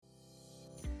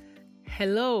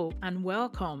Hello, and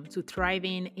welcome to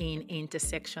Thriving in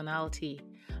Intersectionality,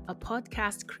 a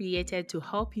podcast created to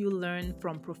help you learn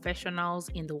from professionals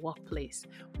in the workplace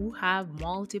who have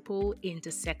multiple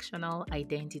intersectional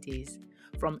identities,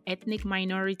 from ethnic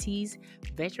minorities,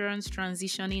 veterans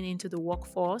transitioning into the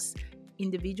workforce,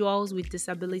 individuals with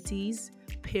disabilities,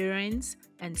 parents,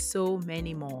 and so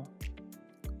many more.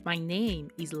 My name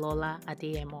is Lola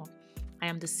Adeyemo. I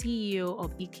am the CEO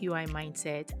of EQI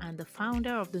Mindset and the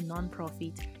founder of the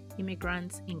nonprofit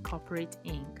Immigrants Incorporate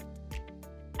Inc.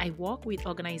 I work with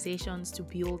organizations to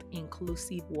build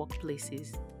inclusive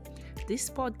workplaces. This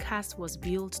podcast was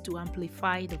built to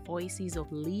amplify the voices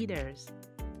of leaders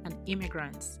and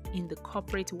immigrants in the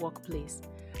corporate workplace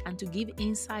and to give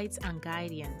insights and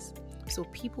guidance so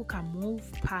people can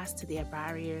move past their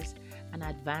barriers and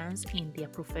advance in their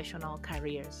professional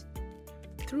careers.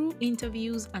 Through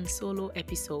interviews and solo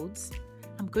episodes,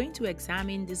 I'm going to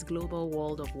examine this global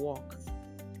world of work.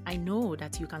 I know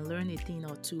that you can learn a thing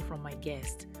or two from my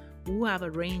guests who have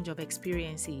a range of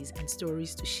experiences and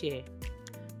stories to share.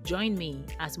 Join me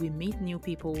as we meet new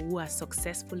people who are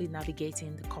successfully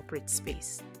navigating the corporate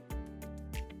space.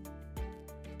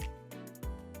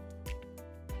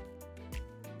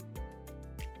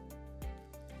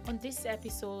 On this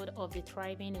episode of the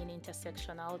Thriving in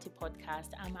Intersectionality podcast,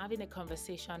 I'm having a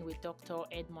conversation with Dr.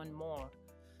 Edmund Moore.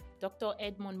 Dr.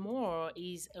 Edmund Moore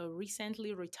is a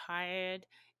recently retired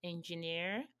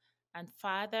engineer and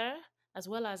father, as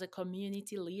well as a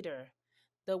community leader.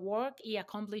 The work he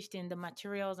accomplished in the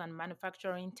materials and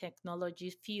manufacturing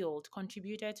technology field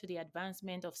contributed to the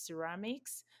advancement of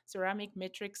ceramics, ceramic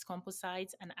matrix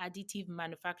composites, and additive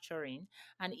manufacturing,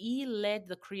 and he led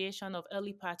the creation of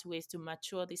early pathways to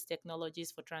mature these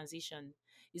technologies for transition.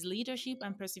 His leadership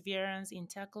and perseverance in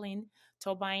tackling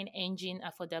turbine engine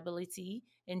affordability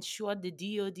ensured the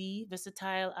DoD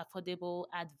Versatile Affordable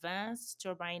Advanced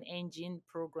Turbine Engine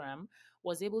Program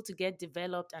was able to get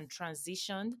developed and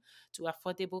transitioned to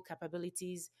affordable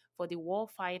capabilities for the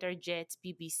warfighter jet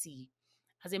BBC.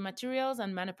 As a materials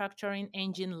and manufacturing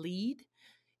engine lead,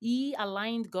 he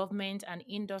aligned government and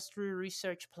industry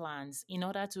research plans in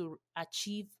order to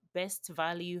achieve best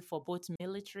value for both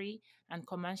military and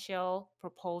commercial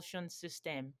propulsion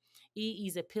system. He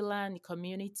is a pillar in the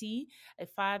community, a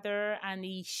father, and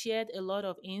he shared a lot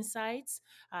of insights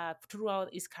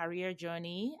throughout his career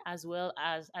journey, as well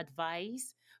as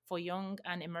advice for young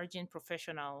and emerging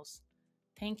professionals.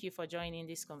 Thank you for joining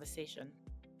this conversation.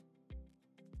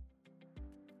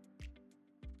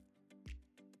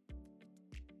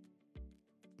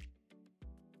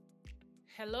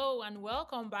 Hello, and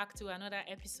welcome back to another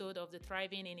episode of the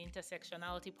Thriving in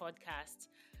Intersectionality podcast.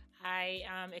 I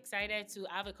am excited to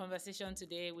have a conversation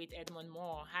today with Edmund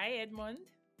Moore. Hi, Edmund.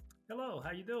 Hello,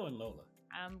 how you doing, Lola?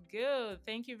 I'm good.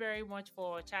 Thank you very much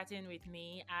for chatting with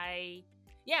me.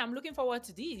 I'm looking forward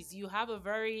to this. You have a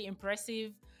very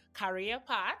impressive career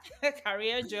path,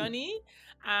 career journey,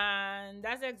 and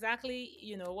that's exactly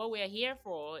what we're here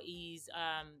for is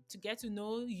to get to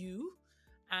know you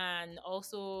and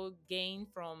also gain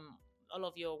from all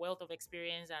of your wealth of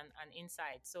experience and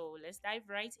insight. So let's dive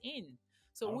right in.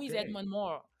 So who is Okay. Edmund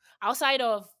Moore? Outside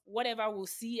of whatever we'll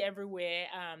see everywhere,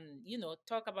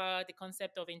 talk about the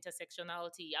concept of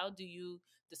intersectionality. How do you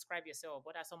describe yourself?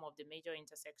 What are some of the major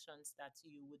intersections that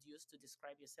you would use to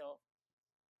describe yourself?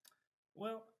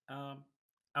 Well,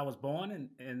 I was born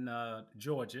in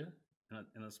Georgia,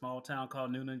 in a small town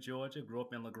called Newnan, Georgia. Grew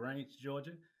up in LaGrange,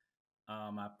 Georgia.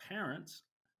 My parents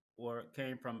were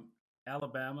came from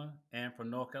Alabama and from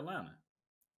North Carolina,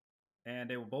 and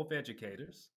they were both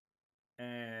educators.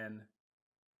 And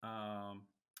um,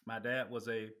 my dad was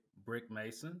a brick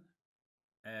mason,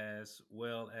 as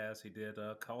well as he did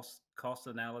cost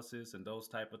analysis and those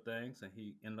type of things. And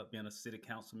he ended up being a city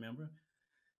council member.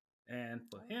 And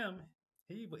for him,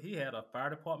 Okay. he had a fire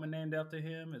department named after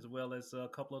him, as well as a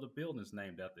couple of the buildings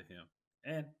named after him.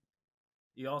 And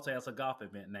he also has a golf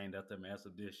event named after him as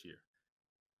of this year.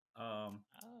 Um,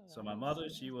 Oh, so my that's mother,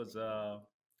 she was good.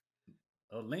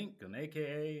 a link, an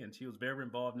AKA, and she was very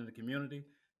involved in the community.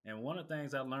 And one of the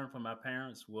things I learned from my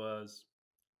parents was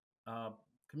uh,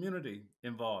 community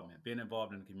involvement, being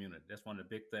involved in the community. That's one of the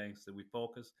big things that we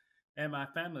focus. And my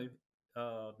family,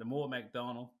 the Moore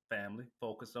McDonald family,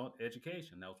 focused on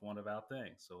education. That was one of our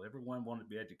things. So everyone wanted to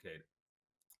be educated.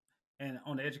 And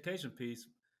on the education piece,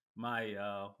 my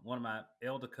one of my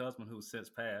elder cousin who's since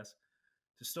passed,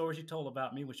 the story she told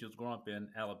about me when she was growing up in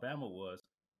Alabama was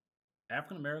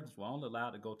African Americans were only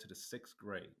allowed to go to the sixth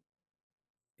grade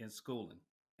in schooling.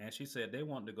 And she said they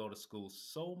wanted to go to school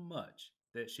so much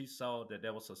that she saw that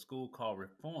there was a school called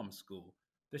Reform School,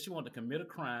 that she wanted to commit a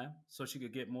crime so she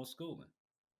could get more schooling.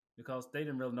 because they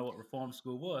didn't really know what reform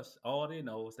school was. All they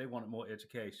know is they wanted more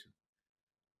education.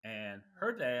 And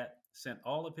her dad sent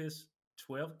all of his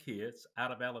 12 kids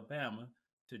out of Alabama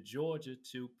to Georgia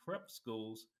to prep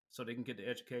schools so they can get the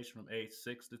education from age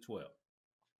 6 to 12.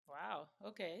 Wow.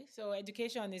 Okay. So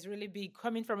education is really big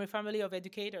coming from a family of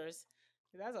educators.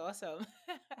 That's awesome.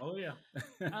 Oh, yeah.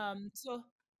 So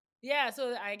yeah,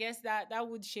 so I guess that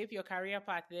would shape your career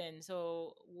path then.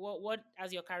 So what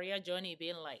has your career journey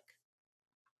been like?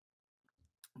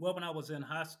 Well, when I was in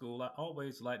high school, I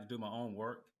always liked to do my own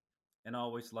work and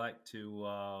always liked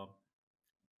to,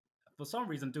 for some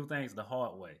reason, do things the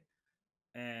hard way.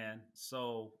 And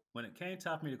so when it came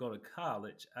time for me to go to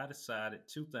college, I decided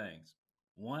two things.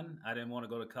 One, I didn't want to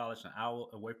go to college an hour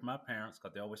away from my parents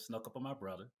because they always snuck up on my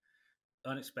brother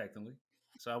unexpectedly.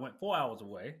 So I went 4 hours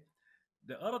away.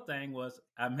 The other thing was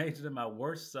I majored in my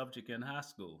worst subject in high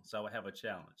school, so I would have a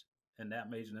challenge, and that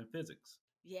majored in physics.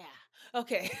 Yeah.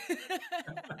 Okay.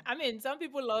 I mean, some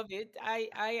people love it.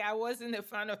 I wasn't a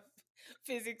fan of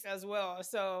physics as well.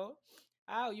 So,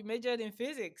 oh, you majored in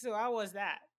physics. So how was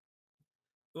that?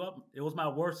 Well, it was my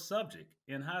worst subject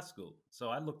in high school, so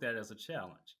I looked at it as a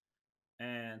challenge.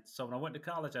 And so when I went to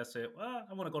college, I said, well,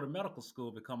 I want to go to medical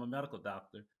school, become a medical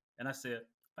doctor. And I said,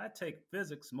 if I take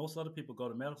physics, most other people go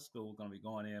to medical school are going to be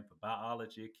going in for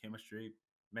biology, chemistry,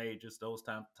 majors, those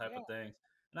type Yeah. of things.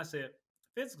 And I said,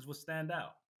 physics would stand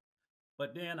out.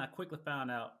 But then I quickly found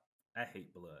out I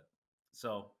hate blood.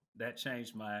 So that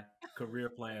changed my career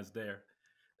plans there.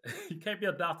 You can't be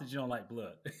a doctor if you don't like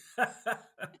blood.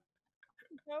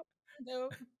 Nope.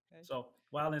 Nope. So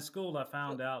while in school, I So,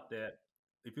 found out that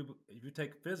if you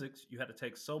take physics, you had to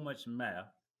take so much math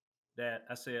that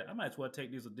I said I might as well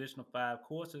take these additional 5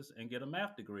 courses and get a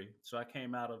math degree. So I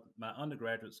came out of my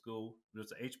undergraduate school, which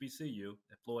was HBCU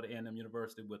at Florida A&M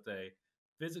University, with a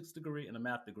physics degree and a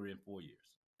math degree in 4 years,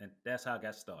 and that's how I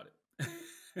got started.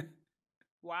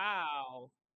 wow.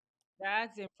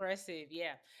 That's impressive.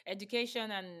 Yeah.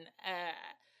 Education and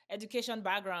education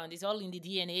background is all in the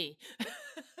DNA.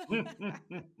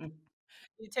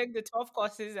 You take the tough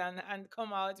courses and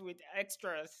come out with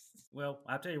extras. Well,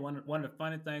 I'll tell you one of the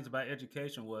funny things about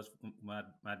education was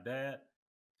my dad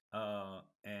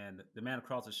and the man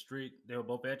across the street. They were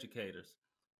both educators,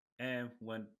 and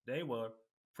when they were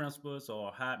principals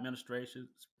or high administrators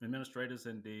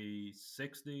in the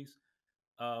 60s,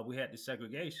 we had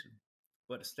desegregation.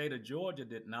 But the state of Georgia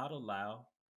did not allow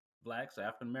blacks,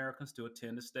 African Americans, to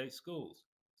attend the state schools.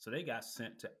 So they got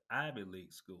sent to Ivy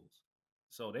League schools.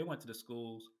 So they went to the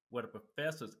schools where the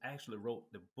professors actually wrote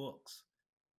the books,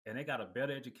 and they got a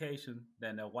better education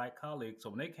than their white colleagues. So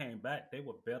when they came back, they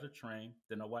were better trained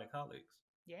than their white colleagues.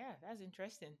 Yeah, that's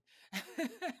interesting.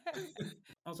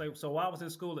 I was like, so while I was in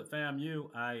school at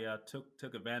FAMU, I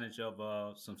took advantage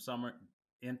of some summer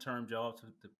intern jobs,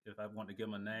 if I want to give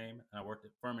them a name. And I worked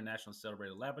at Fermi National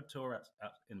Accelerator Laboratory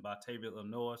out in Batavia,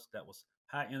 Illinois. That was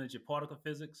high energy particle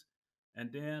physics. And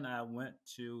then I went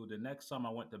to the next summer.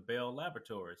 I went to Bell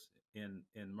Laboratories in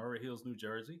Murray Hills, New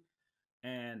Jersey,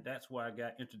 and that's where I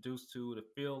got introduced to the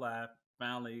field I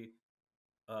finally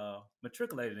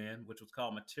matriculated in, which was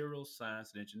called Materials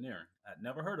Science and Engineering. I'd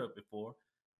never heard of it before,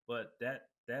 but that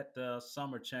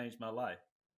summer changed my life.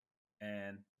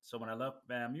 And so when I left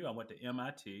FAMU, I went to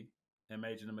MIT and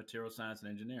majored in Material Science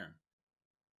and Engineering.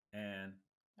 And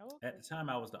at Okay. the time,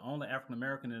 I was the only African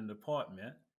American in the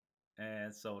department,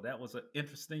 and so that was an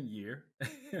interesting year,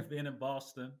 being in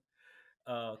Boston,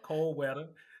 cold weather,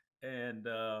 and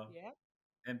uh, Yeah.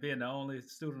 and being the only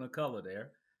student of color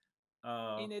there.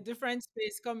 Uh, In a different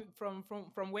space coming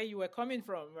from where you were coming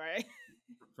from, right?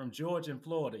 from Georgia and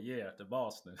Florida, yeah, to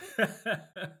Boston.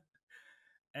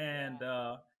 And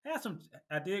Yeah. had some.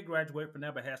 I did graduate from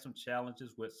there, but had some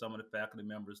challenges with some of the faculty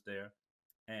members there.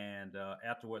 And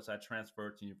afterwards, I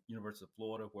transferred to University of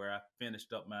Florida, where I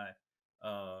finished up my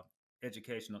uh,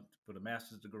 education for the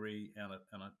master's degree and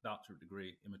a doctorate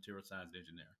degree in material science and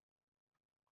engineering.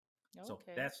 So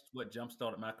Okay. that's what jump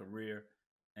started my career.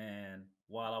 And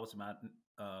while I was in my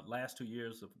last 2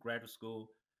 years of graduate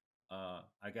school,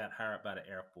 I got hired by the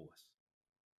Air Force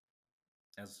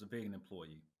as a civilian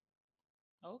employee.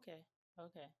 Okay.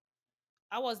 Okay.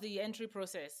 How was the entry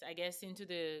process, I guess, into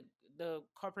the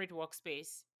corporate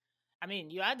workspace? I mean,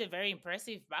 you had a very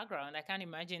impressive background. I can't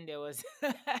imagine there was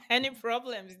any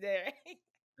problems there.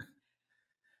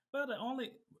 Well,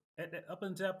 up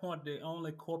until that point, the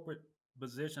only corporate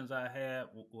positions I had,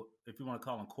 if you want to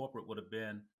call them corporate, would have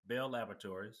been Bell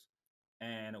Laboratories,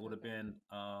 and it would have Okay. been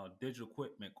Digital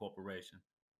Equipment Corporation,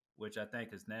 which I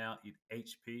think is now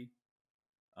HP.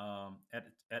 At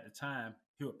the time,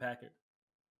 Hewlett Packard.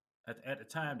 At the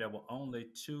time, there were only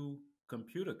two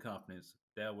computer companies.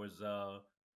 There was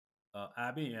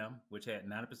IBM, which had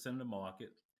 90% of the market,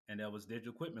 and there was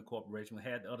Digital Equipment Corporation, which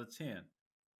had the other 10.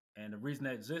 And the reason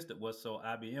that existed was so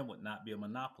IBM would not be a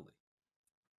monopoly.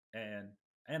 And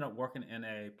I ended up working in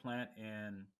a plant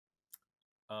in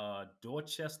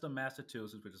Dorchester,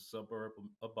 Massachusetts, which is a suburb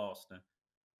of Boston,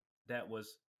 that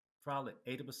was probably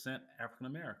 80% African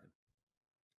American.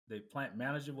 The plant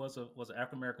manager was an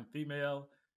African American female.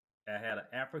 I had an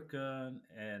African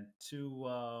and two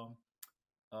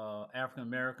African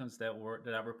Americans that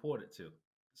I reported to.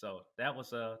 So that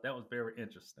was very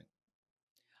interesting.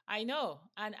 I know,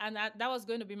 and that was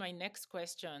going to be my next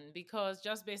question, because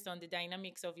just based on the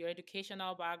dynamics of your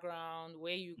educational background,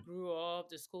 where you grew up,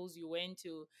 the schools you went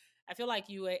to, I feel like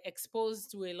you were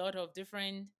exposed to a lot of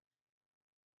different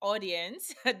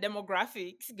audience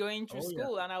demographics going through Oh yeah,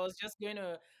 school. And I was just going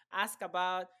to ask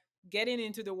about getting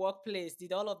into the workplace.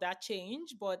 Did all of that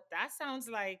change? But that sounds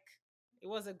like it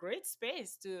was a great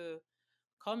space to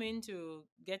come in to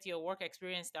get your work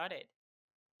experience started.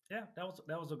 yeah. That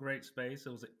was a great space.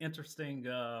 It was an interesting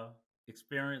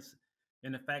experience.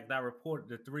 In the fact that I reported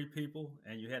to three people,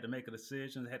 and you had to make a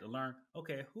decision. Had to learn.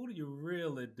 Okay, who do you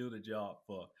really do the job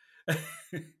for?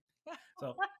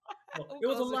 so, so Who it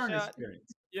was a calls the learning shot?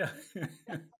 experience. Yeah.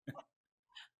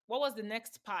 What was the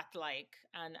next part like,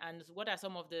 and what are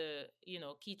some of the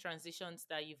key transitions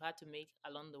that you've had to make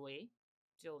along the way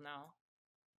till now?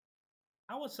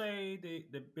 I would say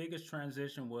the biggest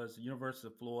transition was University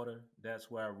of Florida. That's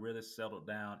where I really settled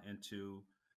down into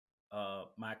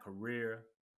my career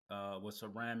with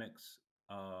ceramics.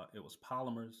 It was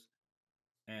polymers,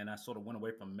 and I sort of went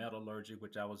away from metallurgy,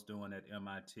 which I was doing at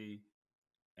MIT.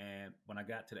 And when I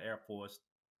got to the Air Force,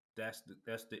 that's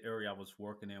the area I was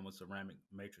working in with ceramic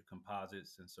matrix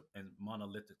composites and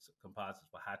monolithic composites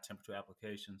for high temperature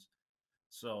applications.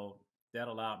 So that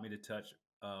allowed me to touch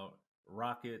uh,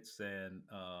 rockets and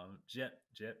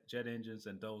jet engines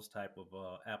and those type of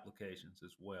applications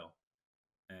as well.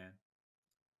 And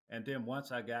and then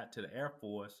once I got to the Air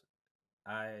Force,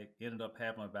 I ended up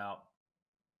having about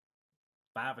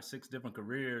 5 or 6 different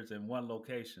careers in one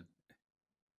location.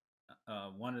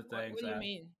 One of the What things do you I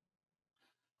mean?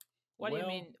 What do you well,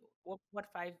 mean?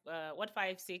 What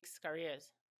 5 6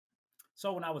 careers?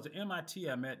 so when I was at MIT,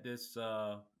 I met this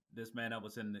man that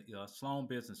was in the Sloan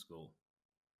Business School,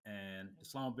 and the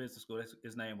Sloan Business School.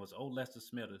 His name was O. Lester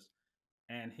Smithers,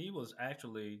 and he was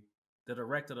actually the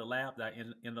director of the lab that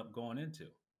ended up going into.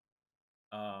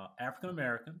 African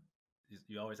American.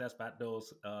 You always ask about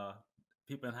those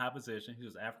people in high position. He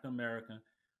was African American,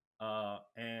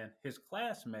 and his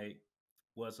classmate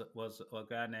was a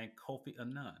guy named Kofi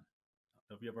Annan.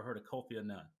 Have you ever heard of Kofi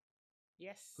Annan,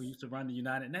 who Yes. used to run the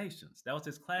United Nations? That was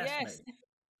his Yes. classmate.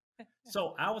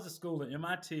 So I was at school at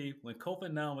MIT when Kofi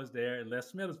Annan was there and Les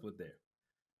Smithers was there.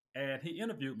 And he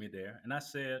interviewed me there, and I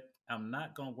said, "I'm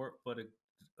not going to work for the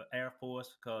Air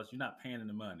Force because you're not paying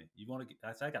any money. You want to get?"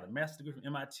 I said, "I got a master's degree from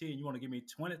MIT, and you want to give me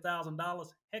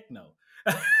 $20,000? Heck no!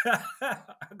 I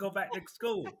go back to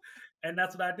school." And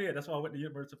that's what I did. That's why I went to the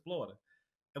University of Florida.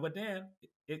 But then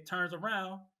it turns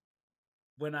around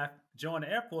when I joined the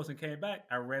Air Force and came back.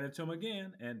 I ran into him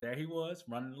again, and there he was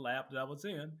running the lab that I was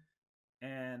in,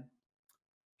 and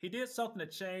he did something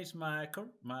that changed my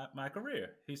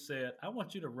career. He said, "I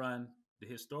want you to run the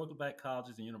historical black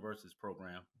colleges and universities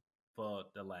program for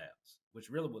the labs," which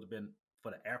really would have been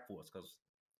for the Air Force because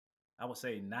I would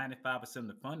say 95%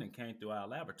 of the funding came through our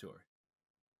laboratory.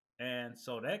 And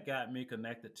so that got me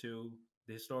connected to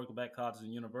the historical black colleges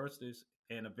and universities,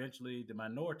 and eventually the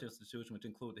minority institution, which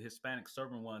include the Hispanic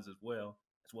serving ones as well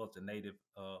as the Native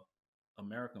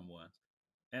American ones.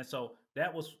 And so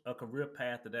that was a career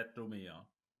path that threw me on.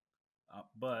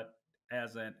 But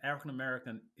as an African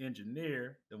American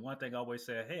engineer, the one thing I always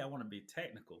said, "Hey, I want to be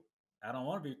technical. I don't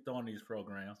want to be throwing these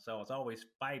programs." So I was always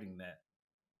fighting that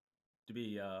to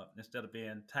be instead of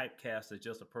being typecast as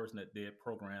just a person that did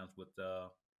programs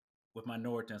with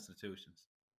minority institutions.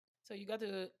 So you got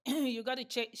to you got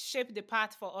to shape the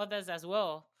path for others as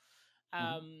well. Hmm.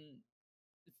 Um,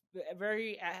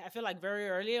 very, I feel like very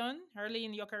early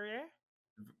in your career.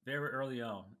 Very early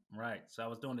on, right? So I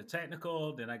was doing the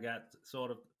technical, then I got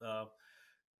sort of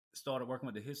started working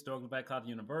with the historical black college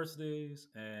universities,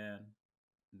 and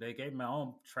they gave me my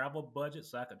own travel budget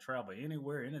so I could travel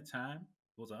anywhere, anytime.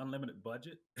 It was an unlimited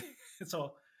budget.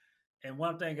 So, and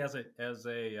one thing as a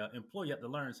employee, you have to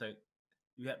learn. Say,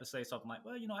 you have to say something like,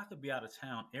 "Well, I could be out of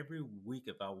town every week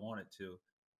if I wanted to,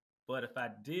 but if I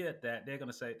did that, they're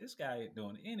gonna say this guy ain't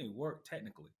doing any work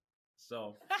technically."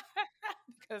 So,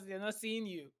 Because they're not seeing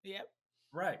you. Yep.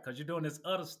 right, because you're doing this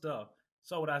other stuff.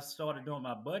 So what I started doing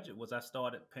my budget was I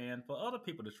started paying for other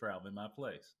people to travel in my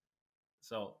place.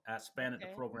 So I expanded the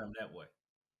Okay. program that way.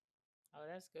 Oh,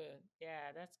 that's good.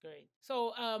 Yeah, that's great.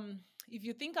 So, if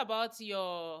you think about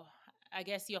your, I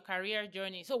guess, your career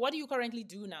journey, so what do you currently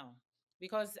do now?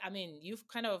 Because I mean, you've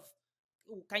kind of,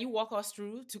 can you walk us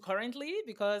through to currently?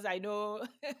 Because I know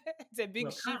it's a big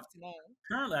Well, shift now.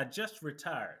 currently I just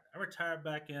retired. I retired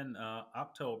back in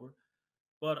October,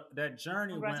 but that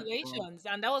journey went from Congratulations.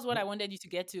 And that was what I wanted you to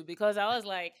get to, because I was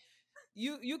like,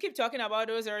 you keep talking about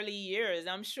those early years.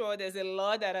 I'm sure there's a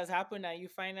lot that has happened and you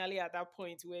finally at that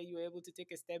point where you were able to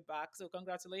take a step back. So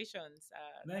congratulations.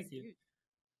 That's thank you. huge.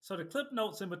 So the clip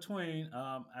notes in between,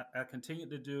 I continued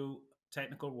to do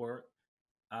technical work.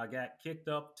 I got kicked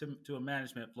up to a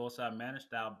management floor, so I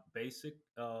managed our basic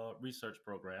research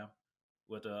program.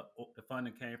 With the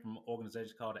funding came from an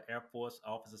organization called the Air Force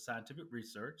Office of Scientific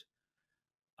Research.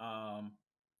 Um,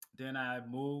 then I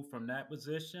moved from that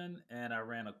position, and I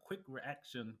ran a quick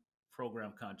reaction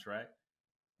program contract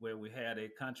where we had a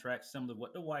contract similar to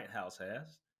what the White House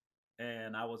has,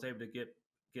 and I was able to get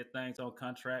things on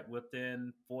contract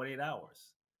within 48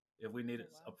 hours. If we Oh, needed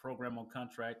a wow. program on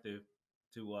contract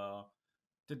to uh,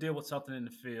 to deal with something in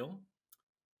the field,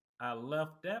 I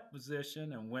left that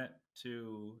position and went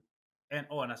to and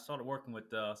I started working with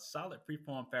solid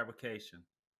preform fabrication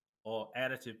or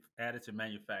additive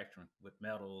manufacturing with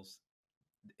metals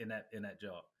in that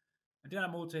job. And then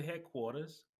I moved to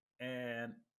headquarters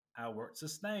and I worked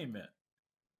sustainment.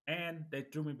 And they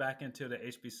threw me back into the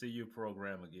HBCU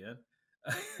program again,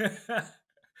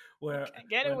 where Okay,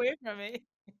 get when away from me.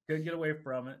 couldn't get away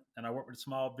from it. And I worked with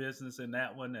small business in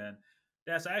that one, and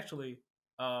that's actually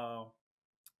uh,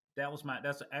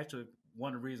 that's actually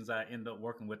one of the reasons I ended up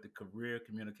working with the Career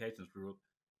Communications Group,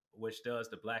 which does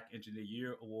the Black Engineer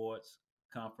Year Awards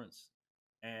conference,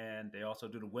 and they also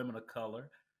do the Women of Color.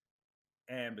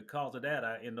 And because of that,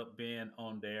 I end up being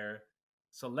on their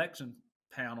selection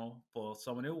panel for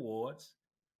some of the awards.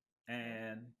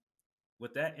 And Okay.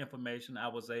 with that information, I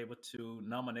was able to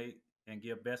nominate and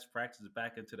give best practices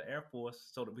back into the Air Force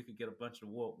so that we could get a bunch of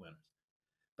award winners.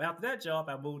 But after that job,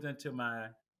 I moved into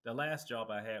the last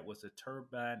job I had was the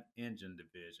turbine engine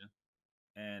division,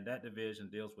 and that division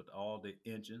deals with all the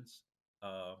engines,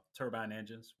 turbine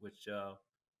engines, which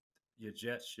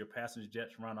your passenger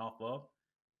jets run off of,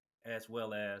 as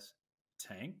well as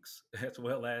tanks, as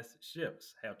well as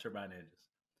ships have turbine engines.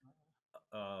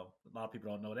 A lot of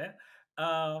people don't know that.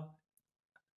 Uh,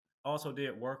 Also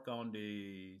did work on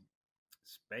the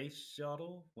space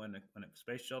shuttle when the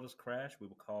space shuttles crashed. We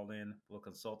would call in for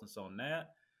consultants on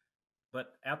that.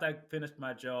 But after I finished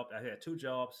my job, I had two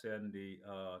jobs in the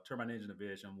turbine engine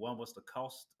division. One was the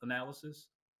cost analysis,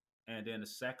 and then the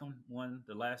second one,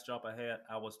 the last job I had,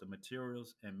 I was the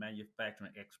materials and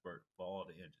manufacturing expert for all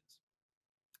the engines.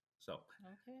 So,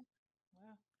 Okay.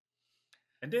 Wow.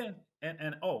 and then,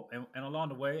 and along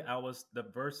the way, I was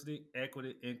diversity,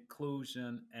 equity,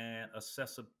 inclusion, and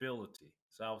accessibility.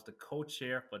 So I was the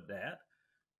co-chair for that,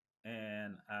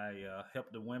 and I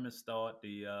helped the women start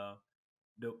the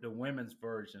women's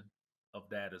version of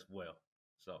that as well.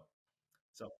 So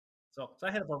so so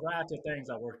I had a variety of things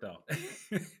I worked on.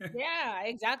 Yeah,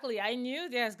 exactly. I knew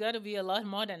there's got to be a lot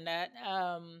more than that.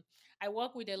 I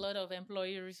work with a lot of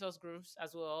employee resource groups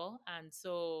as well. And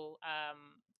so,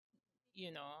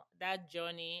 that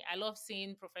journey, I love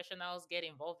seeing professionals get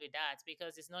involved with that,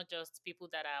 because it's not just people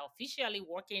that are officially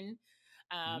working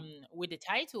Mhm. with the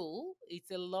title.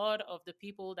 It's a lot of the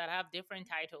people that have different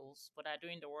titles but are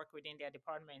doing the work within their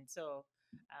department. So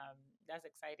um, that's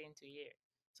exciting to hear.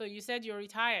 So you said you're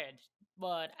retired,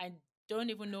 but I don't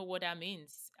even know what that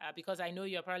means, because I know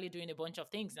you're probably doing a bunch of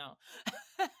things now.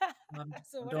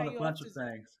 So I'm what are doing a you up bunch to? of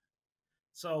things.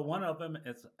 So one of them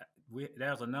is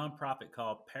there's a nonprofit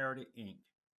called Parity Inc.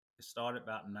 It started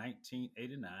about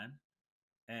 1989,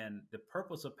 and the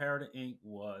purpose of Parity Inc.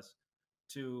 was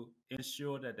to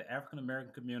ensure that the African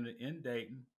American community in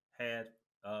Dayton had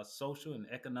social and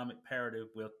economic parity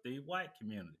with the white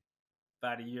community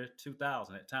by the year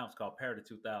 2000. At times called Parity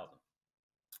 2000.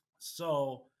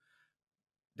 So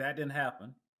that didn't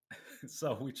happen.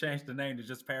 So we changed the name to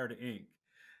just Parity Inc.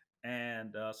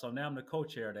 And so now I'm the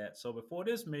co-chair of that. So before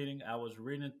this meeting, I was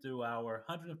reading through our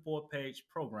 104-page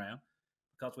program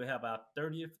because we have our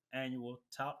 30th annual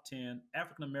Top 10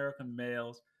 African American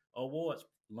Males Awards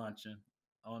luncheon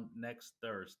on next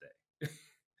Thursday.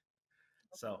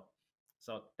 Okay. So,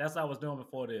 so that's what I was doing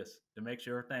before this to make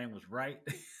sure everything was right.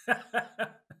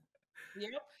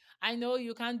 Yep. I know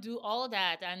you can't do all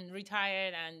that and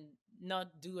retire and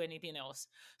not do anything else.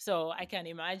 So I can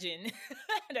imagine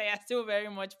they are still very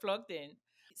much plugged in.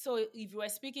 So if you were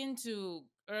speaking to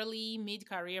early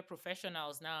mid-career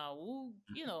professionals now who,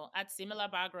 at similar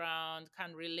background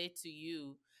can relate to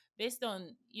you based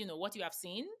on, what you have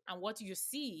seen and what you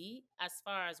see as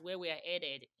far as where we are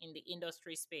headed in the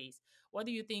industry space. What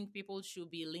do you think people should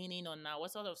be leaning on now?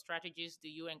 What sort of strategies do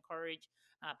you encourage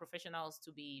professionals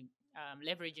to be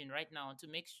leveraging right now to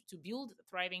to build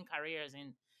thriving careers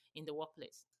in the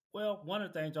workplace? Well, one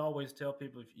of the things I always tell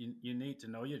people, you need to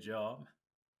know your job,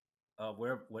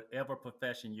 whatever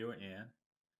profession you're in.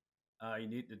 You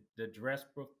need to dress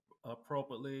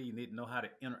appropriately. You need to know how to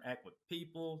interact with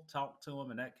people, talk to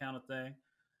them, and that kind of thing.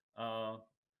 Uh,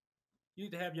 you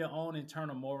need to have your own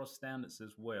internal moral standards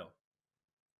as well.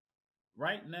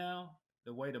 Right now,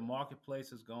 the way the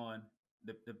marketplace is going,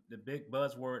 the big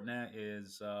buzzword now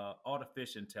is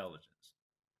artificial intelligence.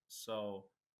 So,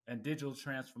 and digital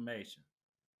transformation.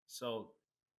 So,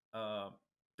 uh,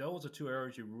 those are two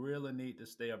areas you really need to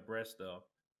stay abreast of.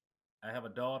 I have a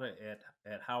daughter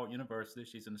at Howard University.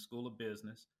 She's in the School of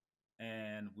Business,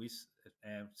 and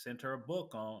and sent her a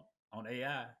book on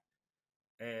AI.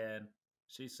 And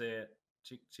she said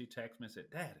she texted me and said,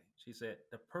 "Daddy," she said,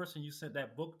 "the person you sent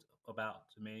that book about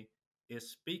to me is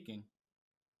speaking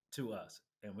to us,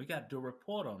 and we got to do a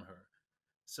report on her."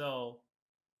 So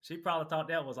she probably thought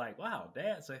that was like, "Wow,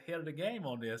 Dad's ahead of the game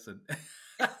on this." And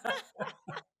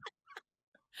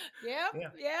Yep, yeah,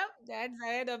 yep. That's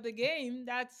ahead of the game.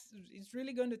 It's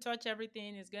really going to touch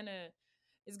everything. It's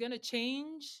gonna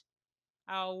change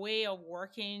our way of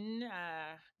working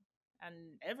and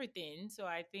everything. So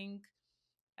I think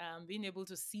being able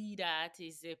to see that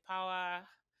is a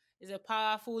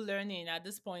powerful learning at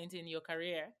this point in your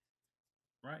career.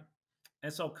 right.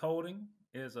 And so coding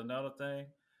is another thing.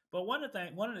 But one of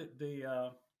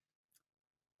the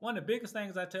biggest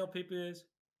things I tell people is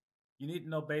you need to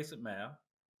know basic math.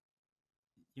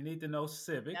 You need to know That's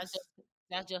civics. just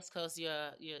that's just because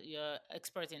you're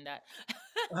expert in that.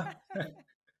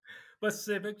 But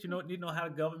civics, you need to know how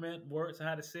the government works and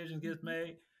how decisions gets Mhm.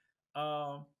 made.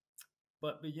 Um,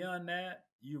 but beyond that,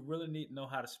 you really need to know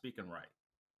how to speak and write.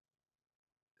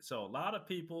 So a lot of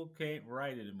people can't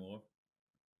write anymore,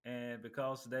 and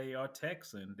because they are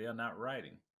texting, they're not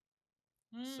writing.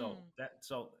 So Mm,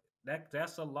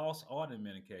 that's a lost art in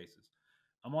many cases.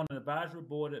 I'm on an advisory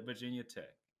board at Virginia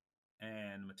Tech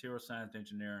and material science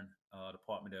engineering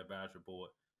department advisory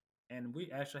board. And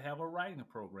we actually have a writing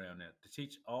program there to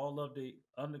teach all of the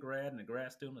undergrad and the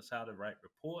grad students how to write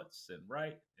reports and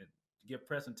write and give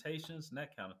presentations and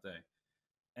that kind of thing.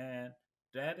 And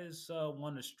that is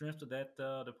one of the strengths of that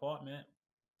department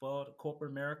for the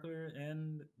corporate America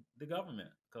and the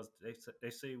government because they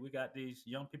say we got these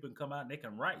young people can come out and they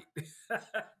can write.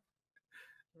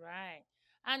 right.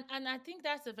 And I think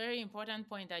that's a very important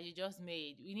point that you just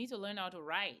made. We need to learn how to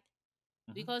write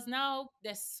Hmm. because now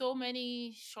there's so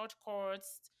many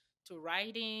shortcuts to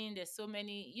writing. There's so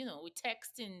many, we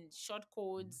text in short Hmm.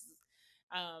 codes.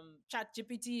 Chat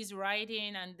GPT is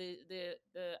writing, and the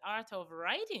art of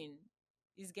writing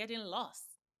is getting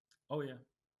lost. Oh yeah,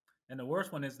 and the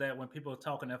worst one is that when people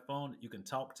talk on their phone, you can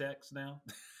talk text now.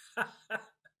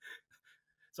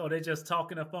 So they just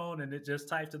talk on their phone and it just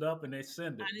types it up and they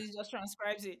send it. And it just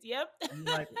transcribes it. Yep. And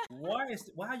you're like, why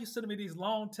are you sending me these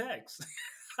long texts?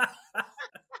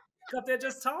 Because they're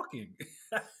just talking.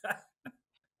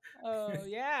 Oh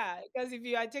yeah, because if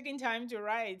you are taking time to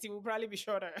write, it will probably be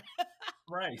shorter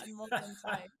Right. and more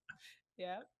concise.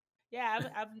 Yeah. Yeah,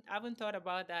 I haven't thought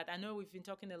about that. I know we've been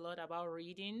talking a lot about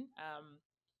reading,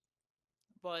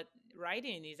 but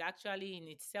writing is actually in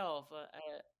itself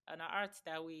an art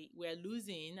that we're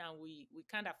losing, and we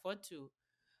can't afford to.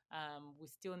 We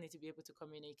still need to be able to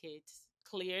communicate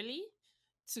clearly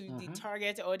to the Hmm.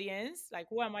 target audience. Like,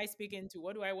 who am I speaking to?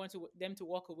 What do I want them to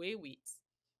walk away with?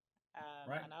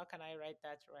 Right. And how can I write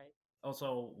that right?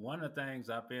 Also, one of the things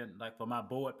I've been like for my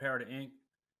board, Parity Inc.,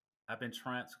 I've been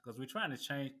trying because we're trying to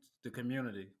change the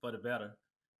community for the better.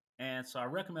 And so I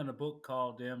recommend a book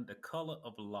called them The Color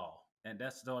of Law. And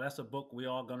that's a book we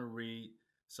all gonna read.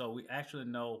 So we actually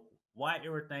know why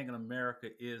everything in America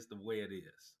is the way it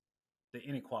is, the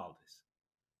inequalities.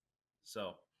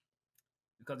 So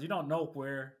because you don't know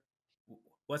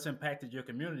what's impacted your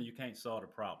community, you can't solve the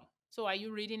problem. So, are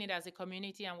you reading it as a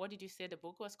community? And what did you say the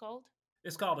book was called?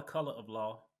 It's called The Color of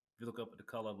Law. If you look up at The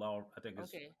Color of Law, I think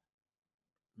it's Okay.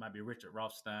 might be Richard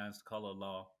Rothstein's Color of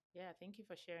Law. Yeah, thank you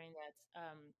for sharing that.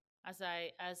 As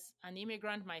an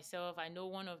immigrant myself, I know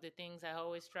one of the things I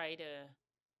always try to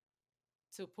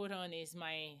put on is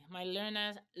my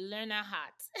learner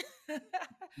hat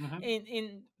Hmm.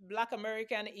 in Black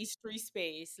American history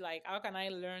space. Like, how can I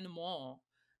learn more?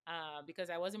 Because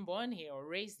I wasn't born here or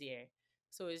raised here,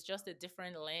 so it's just a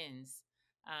different lens.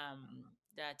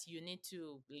 that you need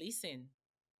to listen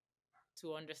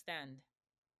to understand.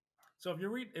 So if you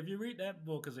read that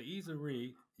book, it's an easy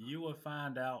read. You will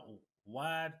find out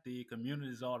why the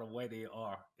communities are the way they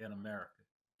are in America.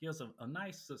 Gives a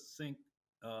nice succinct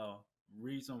uh,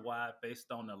 reason why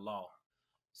based on the law.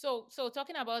 So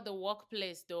talking about the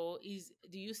workplace though, is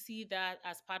do you see that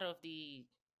as part of the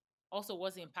also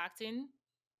what's impacting,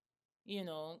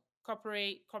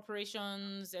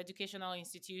 corporations, educational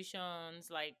institutions,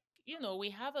 like, we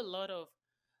have a lot of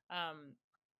um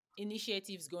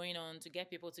initiatives going on to get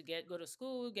people to go to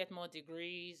school, get more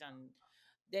degrees, and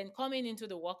then coming into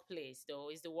the workplace though,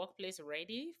 is the workplace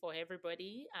ready for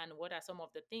everybody? And what are some of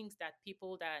the things that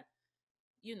people that,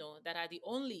 that are the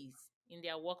onlys in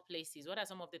their workplaces, what are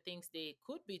some of the things they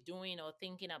could be doing or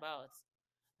thinking about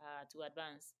to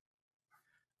advance?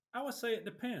 I would say it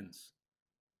depends.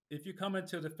 If you come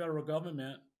into the federal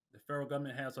government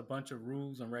has a bunch of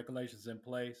rules and regulations in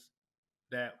place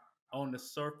that on the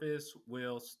surface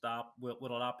will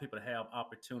allow people to have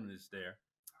opportunities there.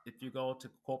 If you go to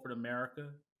corporate America,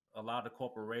 a lot of the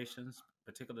corporations,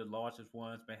 particularly the largest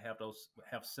ones, may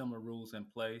have similar rules in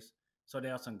place. So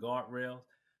there are some guardrails.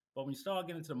 But when you start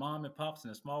getting to the mom and pops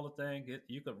and the smaller thing,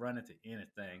 you could run into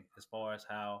anything as far as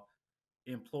how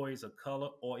employees of color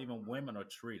or even women are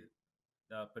treated.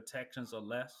 The protections are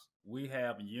less. We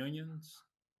have unions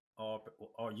or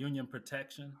union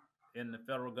protection in the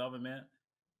federal government.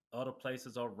 Other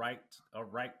places are right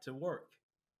to work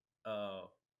uh,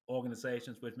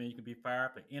 organizations, which means you can be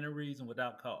fired for any reason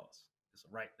without cause. It's a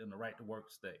right in the right to work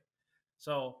state.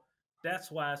 So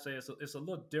that's why I say it's a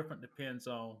little different. Depends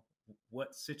on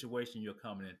what situation you're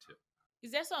coming into.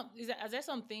 Are there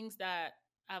some things that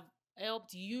have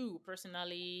helped you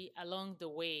personally along the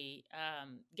way,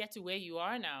 get to where you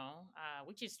are now,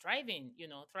 which is thriving?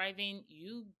 Thriving.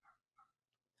 You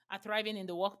are thriving in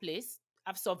the workplace.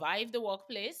 Have survived the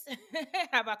workplace.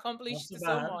 Have I've accomplished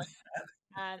so survived. much,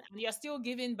 and you're still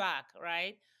giving back,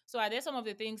 right? So, are there some of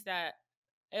the things that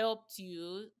helped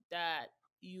you that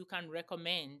you can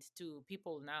recommend to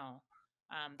people now,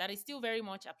 that is still very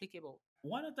much applicable?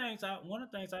 One of the things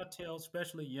I tell,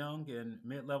 especially young and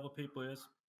mid level people, is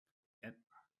and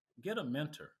get a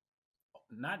mentor.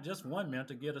 Not just one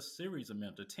mentor. Get a series of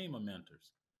mentors, team of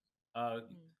mentors. Uh,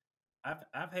 Mm.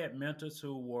 I've had mentors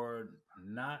who were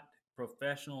not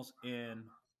professionals in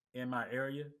my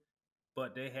area,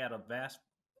 but they had a vast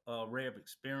array of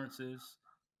experiences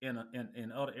in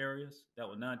other areas that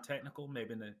were non-technical,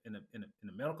 maybe in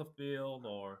the medical field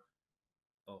or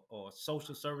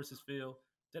social services field,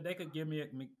 that they could give me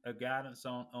a guidance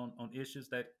on issues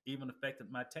that even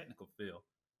affected my technical field.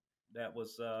 That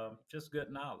was just good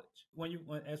knowledge.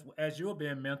 As you're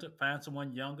being mentored, find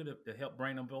someone younger to help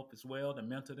bring them up as well, to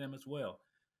mentor them as well.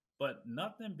 But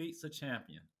nothing beats a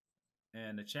champion,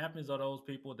 and the champions are those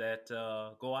people that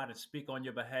go out and speak on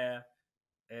your behalf.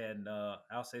 And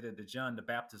I'll say that the John the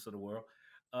Baptist of the world,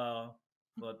 uh,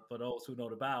 but for those who know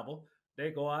the Bible, they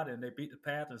go out and they beat the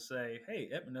path and say, "Hey,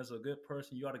 Edmund is a good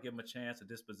person. You ought to give him a chance at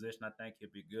this position. I think he'll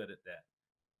be good at that."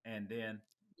 And then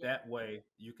Yeah. that way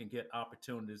you can get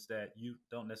opportunities that you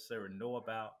don't necessarily know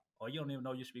about or you don't even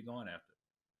know you should be going after.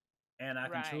 And I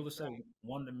can Right. truly say Right.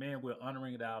 one of the men we're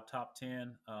honoring at our top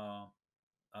 10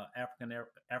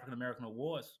 African American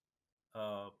Awards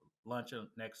uh, luncheon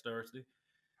next Thursday.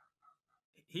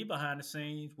 He behind the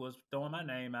scenes was throwing my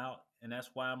name out, and that's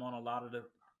why I'm on a lot of the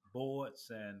boards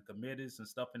and committees and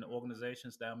stuff in the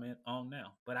organizations that on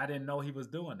now. But I didn't know he was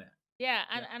doing that. Yeah,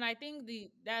 Yeah. and I think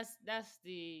that's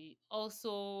the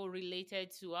also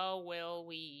related to how well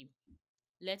we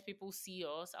let people see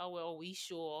us, how well we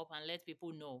show up and let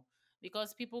people know.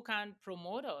 Because people can't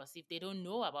promote us if they don't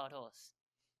know about us,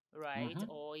 right?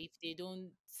 Mm-hmm. Or if they don't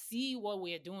see what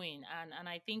we're doing. And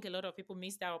I think a lot of people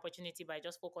miss that opportunity by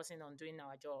just focusing on doing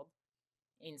our job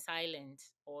in silent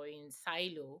or in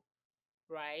silo,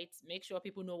 right? Make sure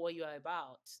people know what you are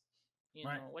about,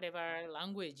 Right. whatever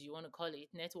language you want to call it,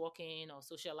 networking or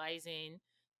socializing.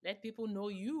 Let people know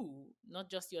you, not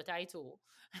just your title,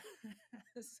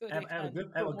 so they can I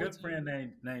have a promote good friend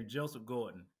you. named Joseph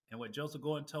Gordon, and what Joseph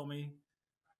Gordon told me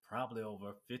probably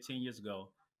over 15 years ago,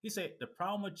 he said the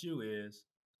problem with you is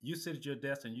you sit at your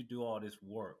desk and you do all this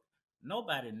work.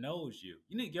 Nobody knows you.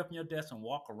 You need to get up from your desk and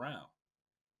walk around.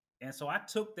 And so I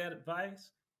took that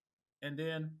advice, and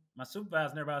then my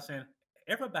supervisor and everybody was saying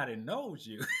everybody knows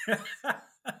you.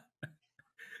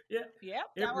 Yeah, Yep,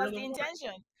 it that was really the worked.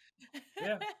 intention.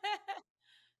 Yeah,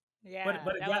 Yeah,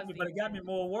 that was the but it got me intention.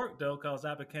 more work though because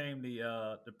I became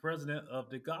the president of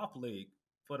the golf league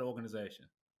for the organization.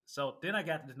 So then I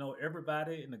got to know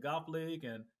everybody in the golf league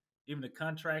and even the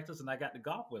contractors, and I got to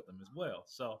golf with them as well.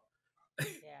 So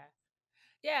Yeah.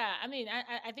 Yeah, I mean,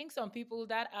 I think some people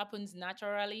that happens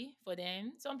naturally for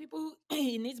them. Some people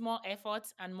it needs more effort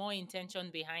and more intention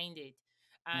behind it.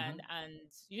 And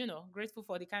grateful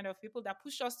for the kind of people that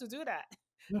push us to do that.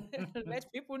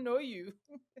 Let people know you.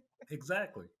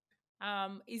 Exactly.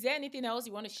 Is there anything else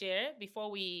you want to share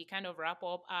before we kind of wrap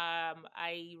up?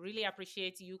 I really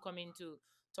appreciate you coming to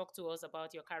talk to us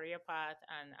about your career path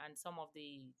and some of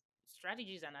the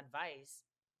strategies and advice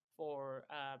for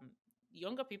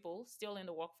younger people still in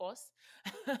the workforce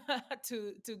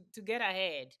to get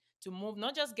ahead, to move,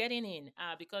 not just getting in,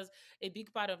 because a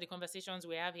big part of the conversations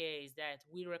we have here is that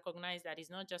we recognize that it's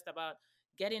not just about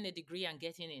getting a degree and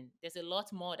getting in. There's a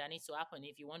lot more that needs to happen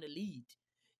if you want to lead,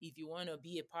 if you want to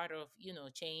be a part of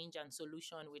change and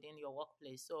solution within your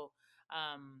workplace. So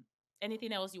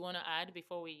anything else you want to add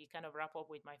before we kind of wrap up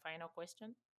with my final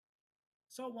question?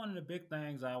 So one of the big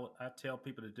things I tell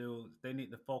people to do, they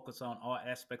need to focus on all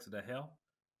aspects of their health.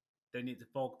 They need to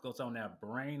focus on their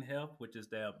brain health, which is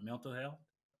their mental health,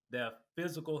 their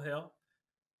physical health,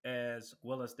 as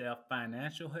well as their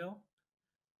financial health,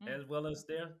 Mm, as well as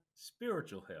their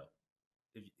spiritual health.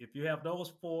 If you have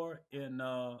those four in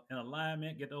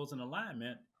alignment, get those in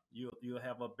alignment, you'll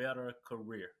have a better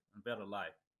career, a better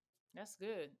life. that's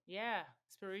good. Yeah,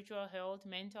 spiritual health,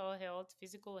 mental health,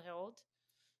 physical health,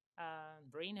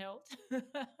 brain health.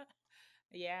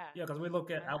 Yeah, Yeah, because we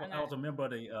look at and I was a member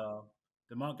of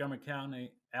the Montgomery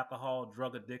County Alcohol,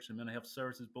 Drug Addiction, Mental Health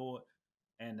Services Board,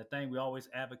 and the thing we always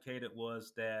advocated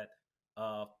was that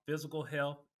physical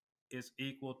health is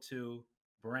equal to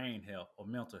brain health or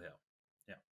mental health.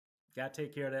 Yeah, got to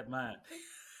take care of that mind.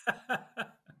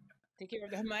 take care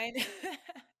of the mind.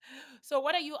 So,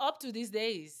 what are you up to these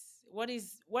days? What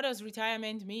does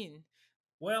retirement mean?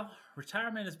 Well,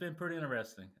 retirement has been pretty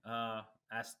interesting. I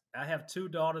have two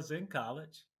daughters in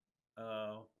college.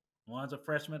 Uh, one's a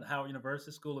freshman at Howard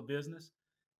University School of Business,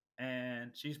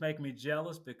 and she's making me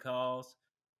jealous because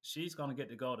she's going to get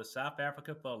to go to South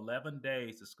Africa for 11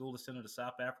 days. The school is sending her to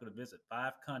South Africa to visit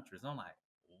 5 countries. I'm like,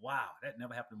 wow, that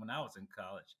never happened when I was in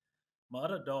college. My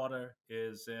other daughter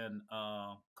is in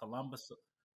Columbus,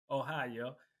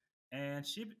 Ohio, and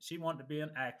she wanted to be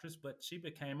an actress, but she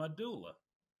became a doula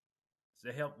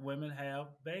to help women have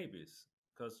babies.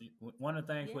 Because one of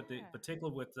the things with the Yeah.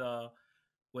 particular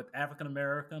with African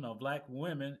American or Black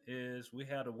women is we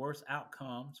have the worst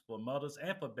outcomes for mothers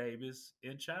and for babies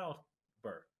in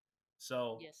childbirth.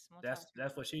 So Yes, that's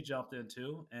mortality. what she jumped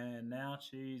into, and now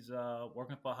she's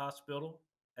working for a hospital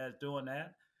as doing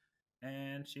that,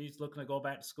 and she's looking to go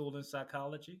back to school in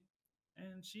psychology,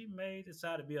 and she may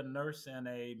decide to be a nurse and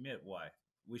a midwife.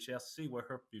 We shall see where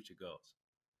her future goes.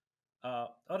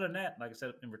 Other than that, like I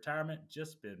said, in retirement,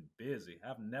 just been busy.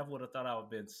 I've never would have thought I would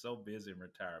have been so busy in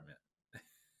retirement.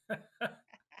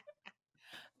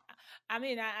 I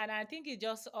mean, and I think it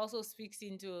just also speaks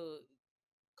into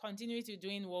continue to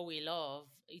doing what we love.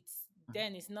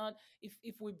 It's not,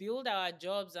 if we build our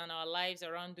jobs and our lives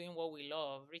around doing what we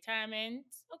love, retirement,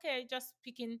 okay, just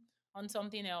picking on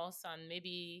something else and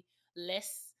maybe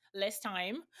less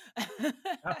time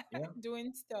Yeah.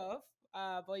 doing stuff.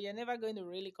 But you're never going to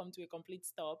really come to a complete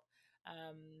stop.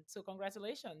 So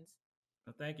congratulations.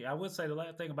 Well, thank you. I would say the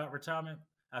last thing about retirement,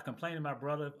 I complained to my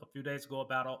brother a few days ago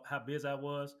about how busy I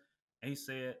was, and he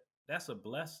said, "That's a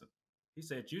blessing." He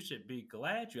said, "You should be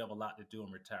glad you have a lot to do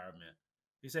in retirement."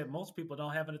 He said, "Most people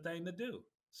don't have anything to do.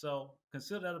 So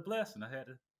consider that a blessing." I had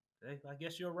to say, I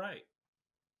guess you're right.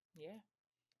 Yeah.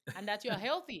 And that you're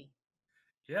healthy,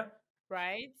 Yep.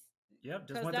 right? Yep. Just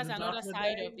Because went to that's the another doctor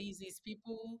side of today. this is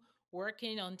people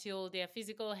working until their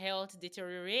physical health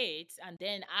deteriorates and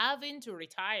then having to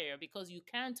retire because you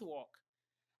can't work.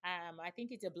 I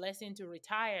think it's a blessing to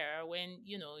retire when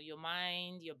your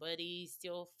mind, your body is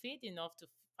still fit enough to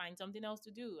find something else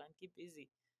to do and keep busy.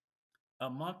 A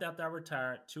month after I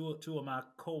retired, two of my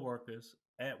coworkers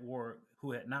at work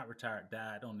who had not retired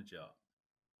died on the job.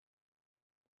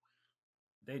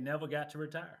 They never got to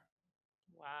retire.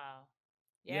 Wow.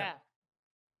 Yeah. Yeah.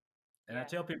 And I Yeah.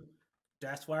 tell people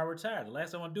that's why I retired. The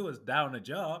last thing I want to do is die on the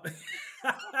job.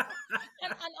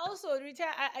 And also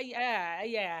retire. Yeah,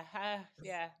 yeah,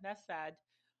 yeah. That's sad.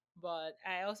 But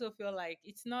I also feel like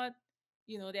it's not.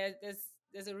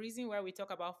 There's a reason why we talk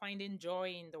about finding joy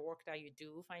in the work that you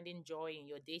do, finding joy in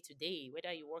your day to day,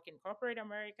 whether you work in corporate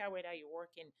America, whether you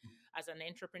work in as an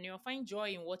entrepreneur. Find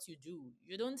joy in what you do.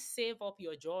 You don't save up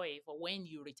your joy for when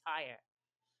you retire.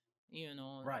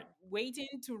 Right. Waiting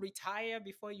to retire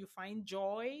before you find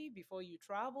joy, before you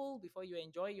travel, before you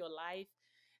enjoy your life,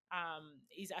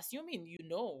 is assuming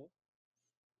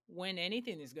when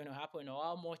anything is going to happen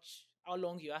or how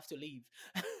long you have to live.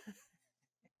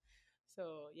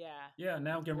 So yeah. Yeah,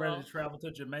 now I'm getting ready to Well, travel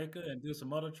to Jamaica and do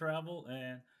some other travel,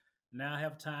 and now I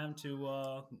have time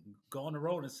to go on the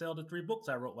road and sell the three books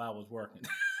I wrote while I was working.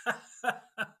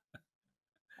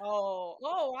 oh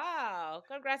wow.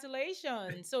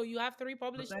 Congratulations. So you have three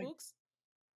But published thank books?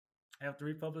 I have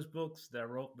three published books that I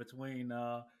wrote between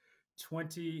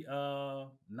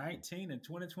 2019 and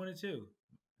 2022.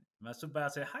 My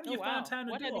supervisor said, "How do Oh you find wow. time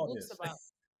to What do are the all books this?" about?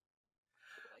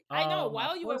 I know My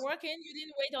while you were first, working, you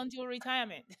didn't wait until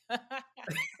retirement.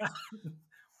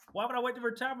 why would I wait to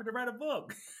retirement to write a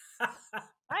book?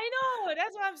 I know,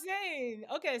 that's what I'm saying.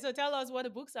 Okay, so tell us what the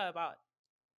books are about.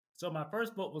 So my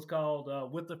first book was called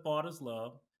 "With the Father's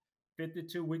Love: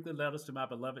 52 Weekly Letters to My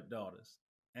Beloved Daughters,"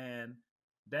 and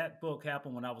that book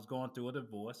happened when I was going through a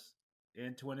divorce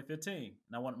in 2015,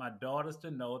 and I wanted my daughters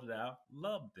to know that I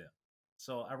loved them.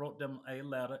 So I wrote them a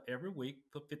letter every week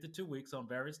for 52 weeks on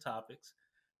various topics,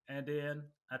 and then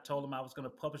I told them I was going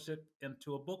to publish it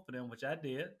into a book for them, which I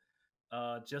did,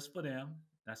 just for them.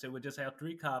 I said we'll just have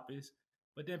three copies.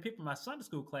 But then people in my Sunday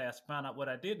school class found out what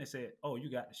I did, and they said, "Oh, you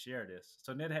got to share this."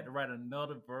 So then they had to write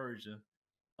another version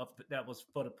that was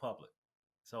for the public.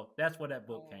 So that's where that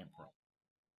book Oh, came from.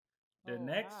 The oh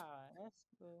next wow, that's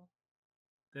cool.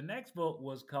 the next book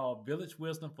was called Village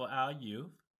Wisdom for Our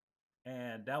Youth,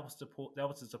 and that was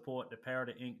to support the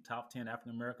Parity Inc. Top 10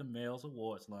 African American Males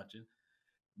Awards luncheon.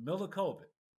 Middle of COVID,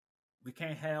 we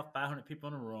can't have 500 people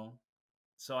in a room.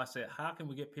 So I said, how can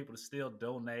we get people to still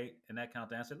donate and that kind of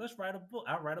thing? I said, let's write a book.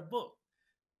 I'll write a book.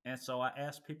 And so I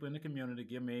asked people in the community to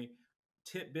give me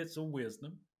tidbits of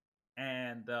wisdom.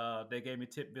 And they gave me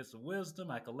tidbits of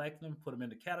wisdom. I collected them, put them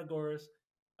into categories,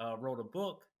 wrote a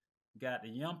book, got the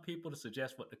young people to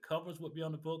suggest what the covers would be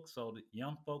on the book. So the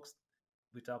young folks,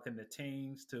 we're talking the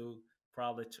teens to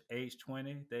probably age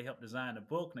 20, they helped design the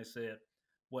book. And they said,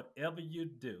 whatever you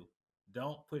do,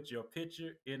 don't put your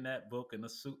picture in that book in a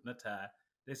suit and a tie.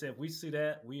 They said, if we see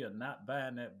that, we are not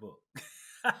buying that book.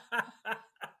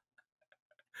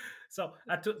 So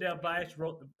I took their advice,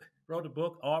 wrote the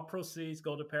book. All proceeds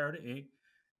go to Parity Inc.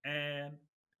 And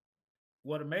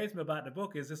what amazed me about the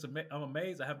book is I'm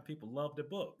amazed at how people love the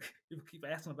book. People keep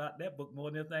asking about that book more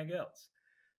than anything else.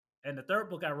 And the third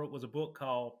book I wrote was a book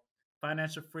called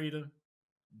Financial Freedom: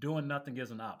 Doing Nothing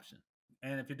is an Option.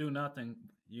 And if you do nothing,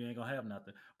 you ain't gonna have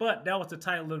nothing. But that was the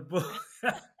title of the book.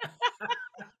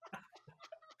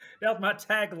 That was my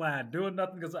tagline: Doing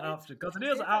nothing is an It's option, because it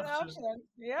is an it's an option, option. and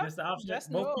Yep. it's the option that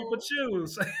Just most people know.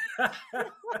 choose.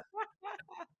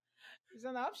 It's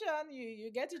an option.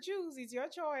 You get to choose. It's your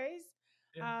choice.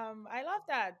 Yeah, I love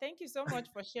that. Thank you so much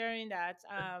for sharing that.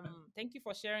 Thank you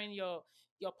for sharing your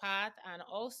path, and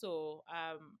also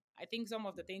I think some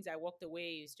of the things I walked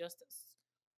away is just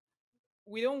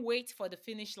we don't wait for the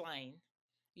finish line.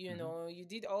 You hmm, know, you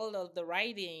did all of the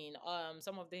writing,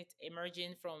 some of it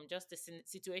emerging from just the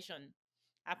situation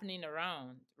happening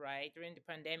around, right, during the right,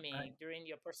 pandemic, during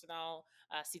your personal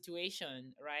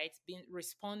situation, right, being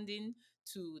responding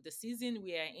to the season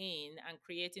we are in and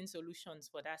creating solutions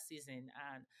for that season,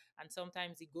 and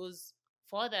sometimes it goes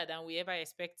further than we ever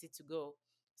expect it to go.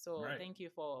 So right. thank you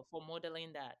for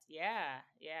modeling that. Yeah,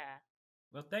 yeah.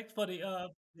 Well, thanks for the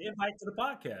invite to the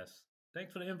podcast.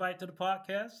 Thanks for the invite to the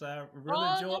podcast. I really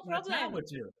Oh, enjoyed no my time problem.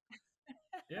 with you.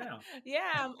 Yeah.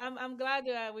 Yeah, I'm glad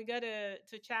we got to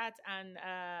chat, and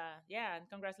yeah, and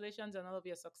congratulations on all of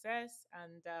your success,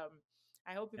 and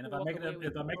I hope And people walk away with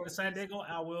if I make it more to of San this. Diego,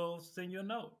 I will send you a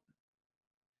note.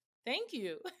 Thank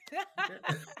you. Okay.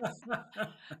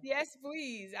 Yes,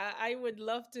 please. I would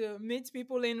love to meet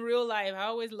people in real life. I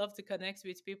always love to connect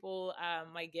with people,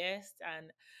 my guests,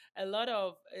 and a lot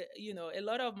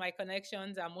of my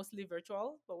connections are mostly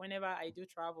virtual. But whenever I do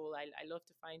travel, I love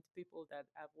to find people that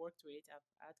I've worked with, I've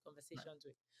had Right. conversations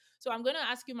with. So I'm going to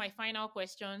ask you my final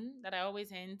question that I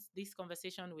always end this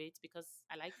conversation with because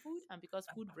I like food and because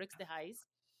food breaks the ice.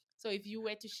 So if you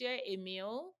were to share a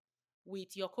meal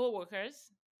with your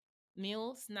coworkers,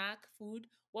 meal, snack, food,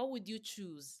 what would you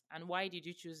choose and why did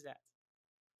you choose that?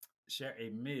 Share a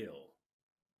meal.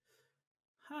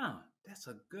 Huh. That's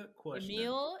a good A question.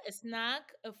 meal, a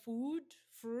snack, a food,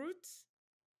 fruit?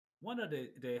 One of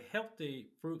the healthy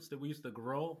fruits that we used to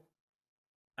grow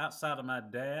outside of my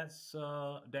dad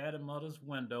and mother's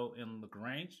window in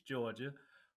LaGrange, Georgia,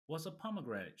 was a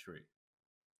pomegranate tree.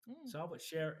 Mm. So I would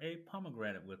share a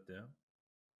pomegranate with them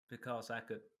because I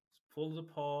could pull it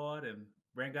apart and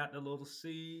bring out the little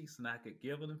seeds, and I could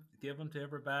give them to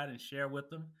everybody and share with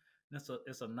them. And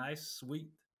it's a nice sweet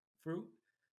fruit,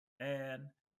 and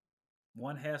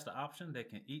one has the option: they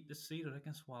can eat the seed or they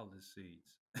can swallow the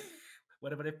seeds,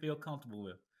 whatever they feel comfortable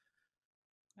with.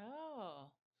 Oh,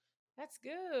 that's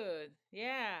good.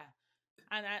 Yeah.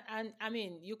 And I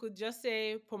mean, you could just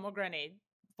say pomegranate,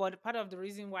 but part of the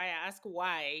reason why I ask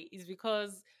why is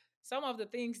because some of the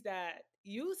things that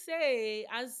you say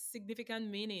has significant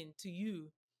meaning to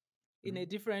you in a Mhm.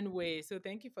 different way. So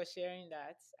thank you for sharing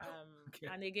that. Okay.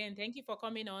 And again, thank you for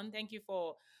coming on. Thank you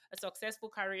for a successful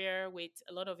career with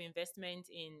a lot of investment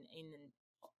in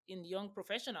young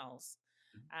professionals,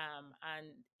 Mhm.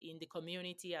 and in the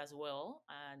community as well.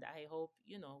 And I hope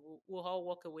we'll all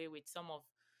walk away with some of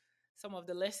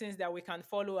the lessons that we can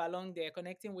follow along there,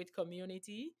 connecting with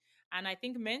community. And I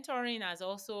think mentoring has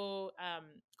also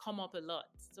come up a lot.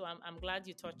 So I'm glad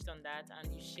you touched on that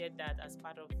and you shared that as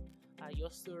part of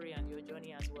your story and your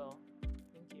journey as well.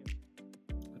 Thank you.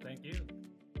 Well, thank you.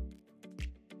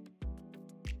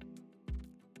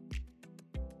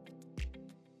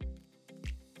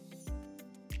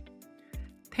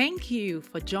 Thank you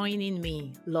for joining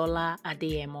me, Lola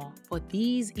Adeyemo, for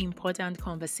these important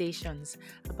conversations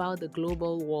about the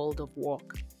global world of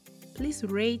work. Please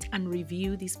rate and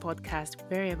review this podcast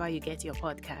wherever you get your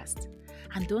podcast.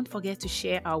 And don't forget to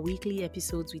share our weekly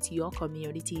episodes with your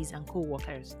communities and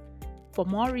co-workers. For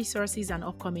more resources and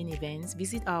upcoming events,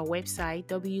 visit our website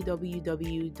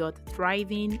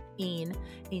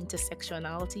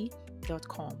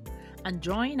www.thrivinginintersectionality.com and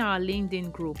join our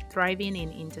LinkedIn group Thriving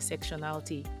in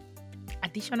Intersectionality.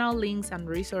 Additional links and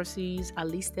resources are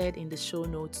listed in the show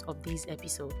notes of this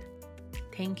episode.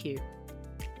 Thank you.